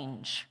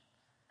change.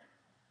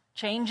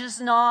 Change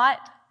is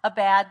not a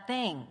bad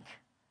thing.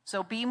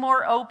 So be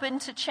more open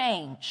to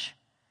change.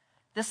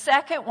 The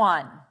second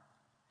one,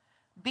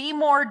 be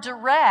more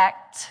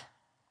direct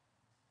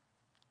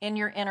in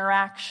your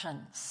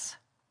interactions.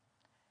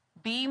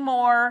 Be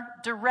more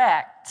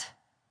direct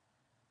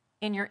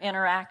in your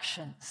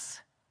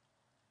interactions.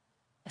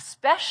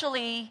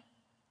 Especially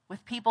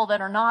with people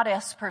that are not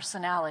S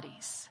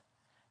personalities.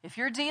 If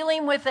you're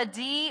dealing with a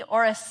D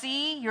or a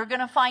C, you're going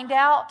to find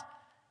out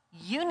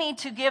you need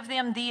to give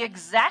them the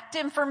exact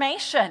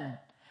information.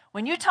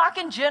 When you talk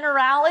in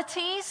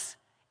generalities,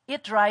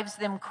 it drives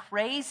them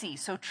crazy.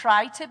 So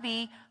try to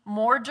be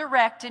more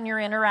direct in your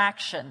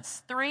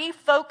interactions. 3,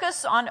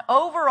 focus on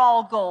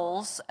overall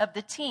goals of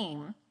the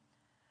team.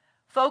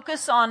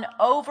 Focus on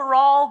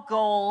overall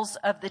goals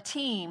of the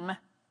team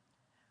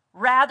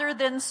rather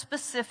than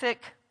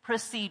specific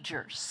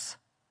procedures.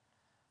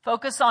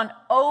 Focus on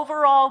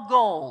overall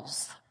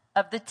goals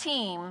of the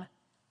team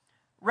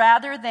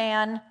rather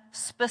than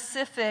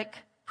specific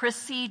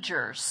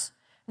procedures.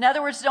 In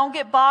other words, don't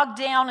get bogged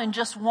down in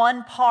just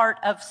one part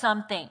of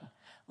something.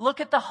 Look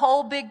at the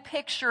whole big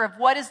picture of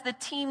what is the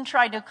team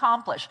trying to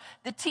accomplish.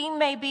 The team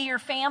may be your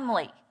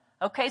family.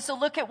 Okay, so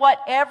look at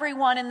what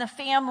everyone in the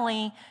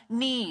family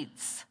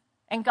needs.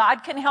 And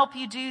God can help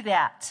you do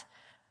that.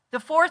 The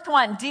fourth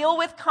one, deal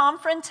with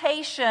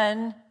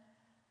confrontation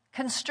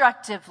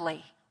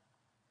constructively.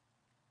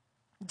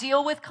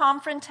 Deal with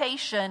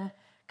confrontation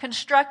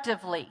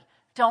constructively.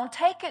 Don't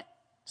take it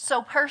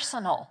so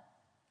personal.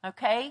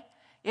 Okay?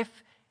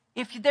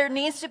 If there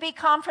needs to be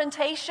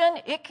confrontation,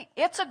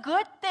 it's a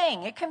good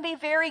thing. It can be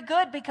very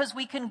good because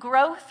we can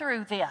grow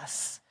through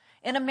this.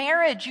 In a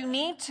marriage,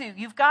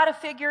 you've got to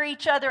figure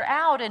each other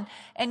out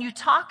and you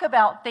talk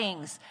about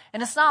things.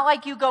 And it's not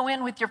like you go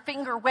in with your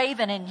finger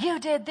waving and you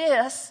did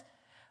this.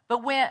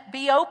 But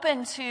be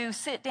open to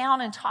sit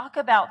down and talk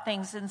about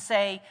things and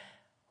say,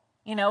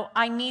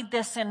 I need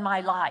this in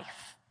my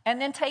life. And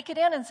then take it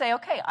in and say,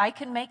 okay, I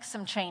can make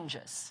some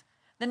changes.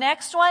 The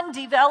next one,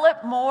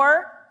 develop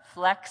more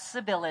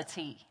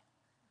flexibility.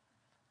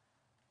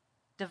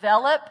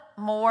 Develop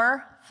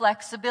more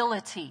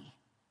flexibility.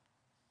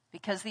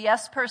 Because the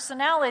S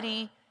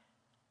personality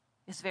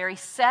is very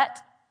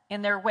set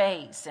in their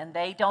ways, and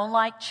they don't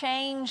like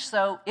change.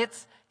 So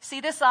see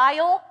this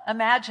aisle?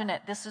 Imagine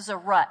it. This is a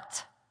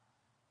rut.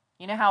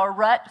 You know how a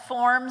rut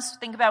forms?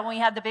 Think about when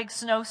we had the big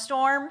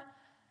snowstorm.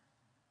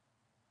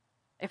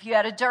 If you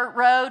had a dirt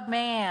road,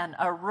 man,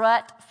 a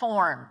rut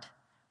formed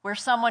where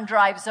someone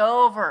drives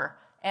over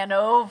and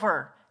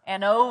over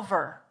and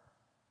over.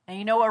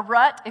 And a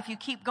rut, if you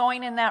keep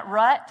going in that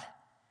rut,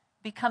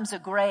 becomes a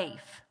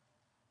grave,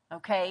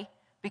 okay?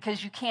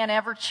 Because you can't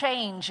ever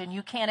change and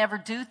you can't ever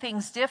do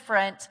things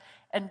different.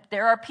 And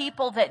there are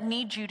people that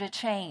need you to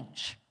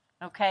change,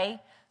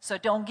 okay? So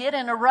don't get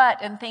in a rut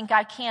and think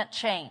I can't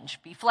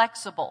change. Be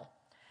flexible.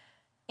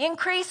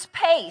 Increase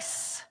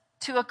pace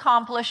to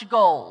accomplish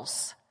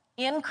goals.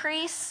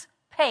 Increase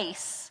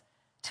pace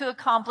to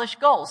accomplish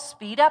goals.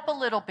 Speed up a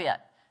little bit.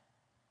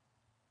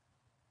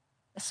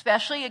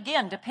 Especially,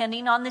 again,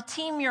 depending on the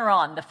team you're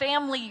on, the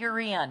family you're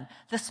in,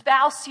 the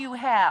spouse you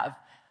have.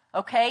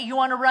 Okay, you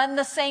want to run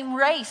the same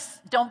race.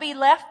 Don't be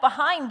left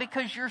behind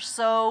because you're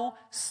so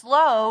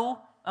slow,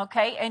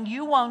 okay, and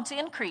you won't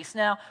increase.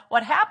 Now,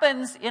 what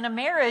happens in a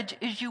marriage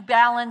is you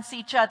balance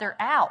each other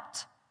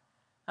out,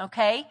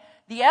 okay?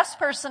 The S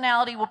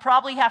personality will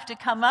probably have to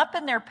come up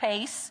in their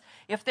pace.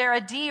 If they're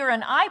a D or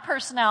an I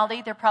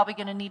personality, they're probably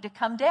going to need to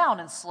come down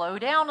and slow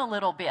down a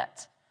little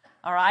bit,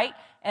 all right?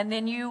 And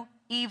then you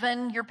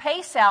even your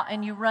pace out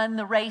and you run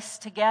the race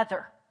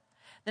together.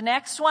 The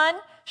next one,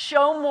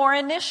 show more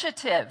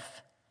initiative.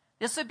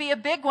 This would be a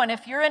big one.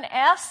 If you're an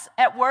S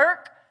at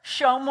work,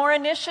 show more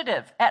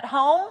initiative. At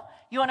home,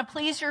 you want to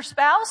please your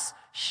spouse?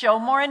 Show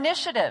more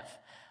initiative.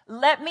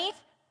 Let me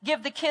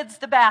give the kids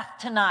the bath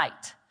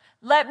tonight.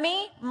 Let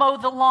me mow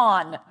the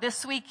lawn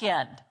this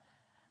weekend.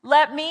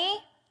 Let me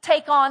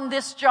take on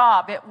this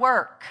job at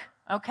work.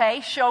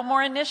 Okay, show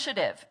more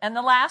initiative. And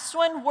the last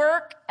one,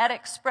 work at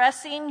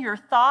expressing your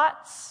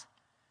thoughts,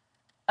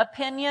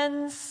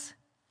 opinions,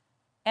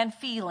 and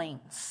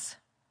feelings.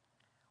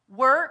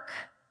 Work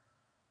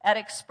at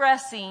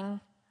expressing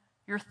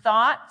your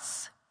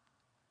thoughts,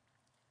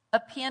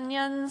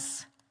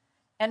 opinions,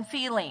 and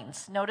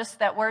feelings. Notice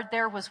that word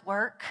there was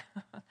work,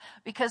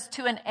 because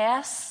to an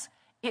S,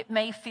 it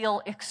may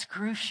feel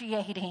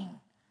excruciating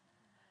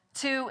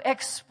to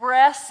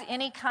express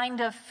any kind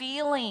of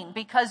feeling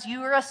because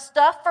you're a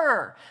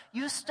stuffer.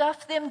 You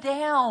stuff them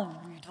down.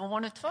 You don't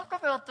want to talk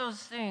about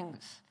those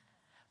things.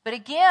 But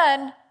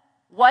again,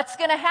 what's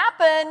going to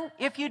happen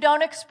if you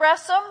don't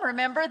express them?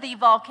 Remember the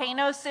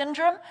volcano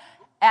syndrome?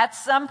 At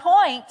some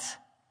point,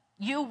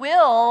 you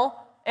will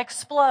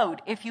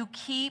explode if you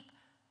keep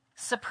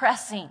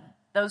suppressing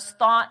those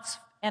thoughts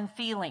and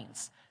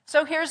feelings.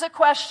 So here's a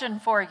question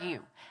for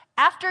you.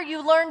 After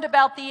you learned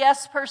about the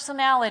S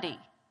personality,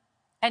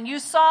 and you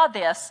saw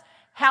this,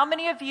 how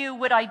many of you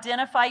would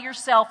identify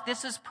yourself,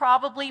 this is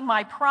probably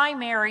my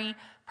primary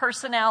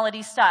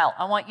personality style?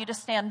 I want you to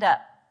stand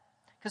up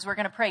because we're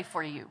going to pray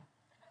for you.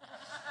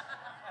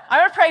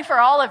 I'm going to pray for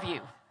all of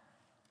you.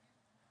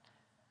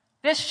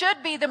 This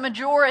should be the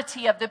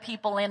majority of the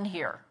people in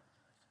here.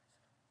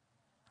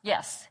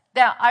 Yes.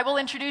 Now, I will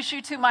introduce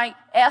you to my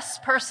S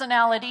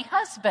personality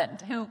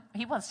husband, who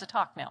he wants to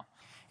talk now.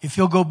 If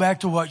you'll go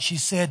back to what she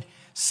said,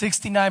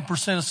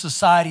 69% of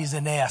society is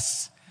an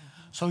S.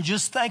 So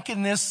just think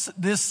in this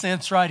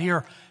sense right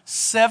here,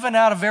 7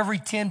 out of every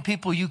 10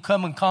 people you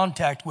come in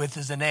contact with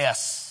is an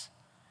S.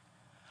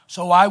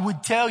 So I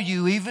would tell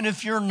you, even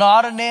if you're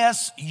not an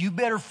S, you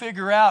better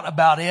figure out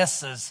about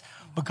S's,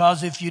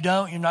 because if you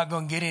don't, you're not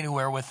going to get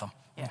anywhere with them.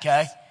 Yes.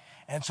 Okay?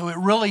 And so it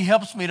really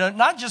helps me to,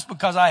 not just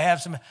because I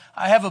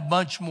have a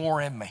bunch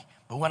more in me,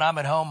 but when I'm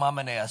at home, I'm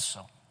an S.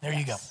 So there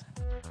you go.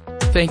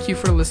 Thank you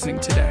for listening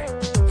today.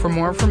 For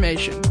more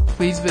information,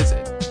 please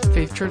visit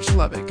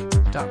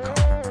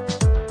faithchurchlubbock.com.